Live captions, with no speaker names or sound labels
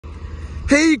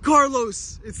Hey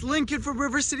Carlos, it's Lincoln from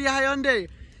River City Hyundai.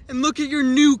 And look at your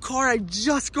new car. I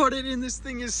just got it in. This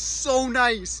thing is so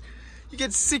nice. You get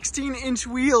 16-inch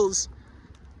wheels.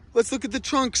 Let's look at the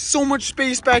trunk. So much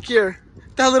space back here.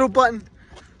 That little button.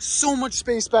 So much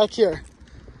space back here.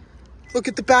 Look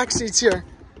at the back seats here.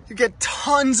 You get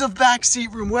tons of back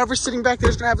seat room. Whoever's sitting back there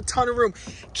is gonna have a ton of room.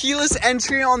 Keyless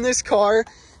entry on this car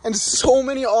and so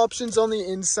many options on the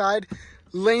inside.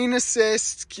 Lane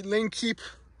assist, lane keep,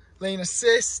 lane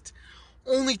assist.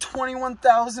 Only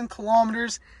 21,000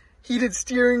 kilometers. Heated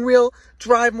steering wheel,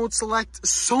 drive mode select,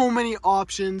 so many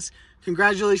options.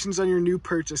 Congratulations on your new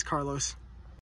purchase, Carlos.